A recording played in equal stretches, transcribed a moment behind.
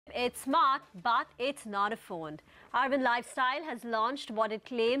It's smart, but it's not a phone. Arvind Lifestyle has launched what it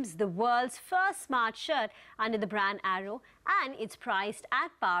claims the world's first smart shirt under the brand Arrow, and it's priced at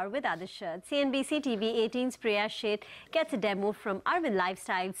par with other shirts. CNBC TV 18's Priya Sheth gets a demo from Arvind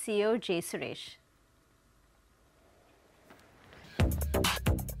Lifestyle CEO J Suresh.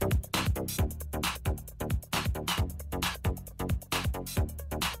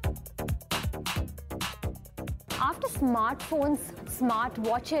 After smartphones, smart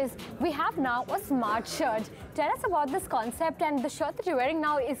watches, we have now a smart shirt. Tell us about this concept, and the shirt that you're wearing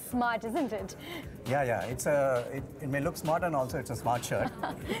now is smart, isn't it? Yeah. It may look smart, and also it's a smart shirt.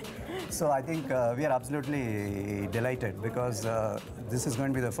 So I think we are absolutely delighted because this is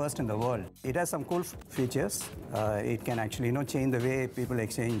going to be the first in the world. It has some cool features. It can actually, change the way people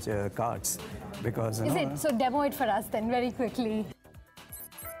exchange cards. Because is it? So demo it for us then, very quickly.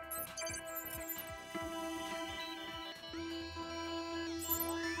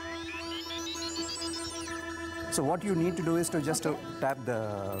 So what you need to do is to just tap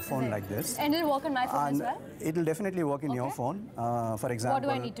the phone like this. And it'll work on my phone as well? It'll definitely work in your phone. For example, what do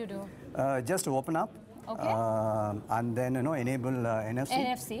I need to do? Just open up. Okay. And then enable NFC.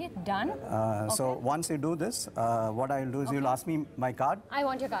 NFC, done. So once you do this, what I'll do is you'll ask me my card. I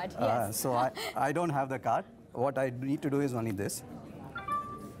want your card, yes. So I don't have the card. What I need to do is only this.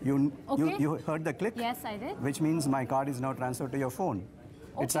 You heard the click? Yes, I did. Which means my card is now transferred to your phone.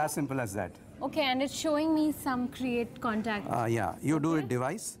 Okay. It's as simple as that. Okay, and it's showing me some create contact. Yeah, you do it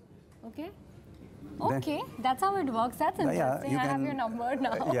device. Okay. Okay, that's how it works. That's interesting. I have your number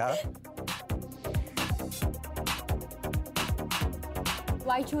now. Yeah.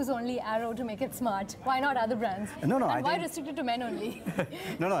 Why choose only Arrow to make it smart? Why not other brands? No, and why restrict it to men only?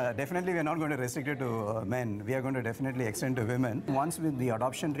 No, definitely we're not going to restrict it to men. We are going to definitely extend to women. Once the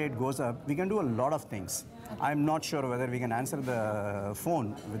adoption rate goes up, we can do a lot of things. Okay. I'm not sure whether we can answer the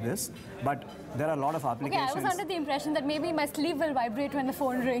phone with this, but there are a lot of applications. Okay, I was under the impression that maybe my sleeve will vibrate when the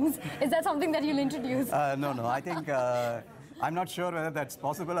phone rings. Is that something that you'll introduce? No. I think I'm not sure whether that's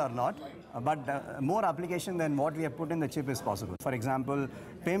possible or not, but more application than what we have put in the chip is possible. For example,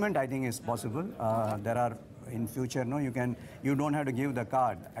 payment I think is possible. There are in future, you don't have to give the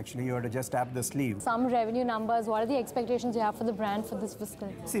card. Actually, you have to just tap the sleeve. Some revenue numbers, what are the expectations you have for the brand for this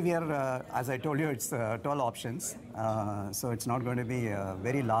fiscal? See, we are, as I told you, it's 12 options. So it's not going to be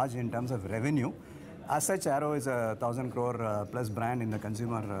very large in terms of revenue. As such, Arrow is a 1,000 crore plus brand in the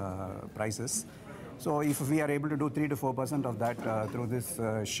consumer prices. So if we are able to do 3 to 4% of that through this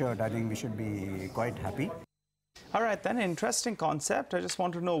shirt, I think we should be quite happy. All right, then, interesting concept. I just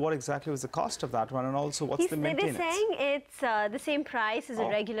want to know what exactly was the cost of that one, and also what's the maintenance? They're saying it's the same price as a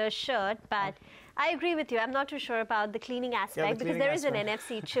regular shirt, but I agree with you. I'm not too sure about the cleaning aspect because there is an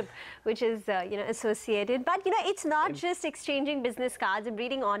NFC chip which is associated. But it's not just exchanging business cards and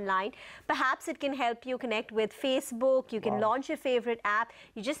reading online. Perhaps it can help you connect with Facebook. You can launch your favorite app.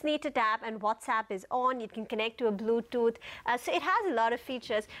 You just need to tap, and WhatsApp is on. You can connect to a Bluetooth. So it has a lot of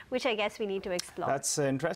features which I guess we need to explore. That's interesting.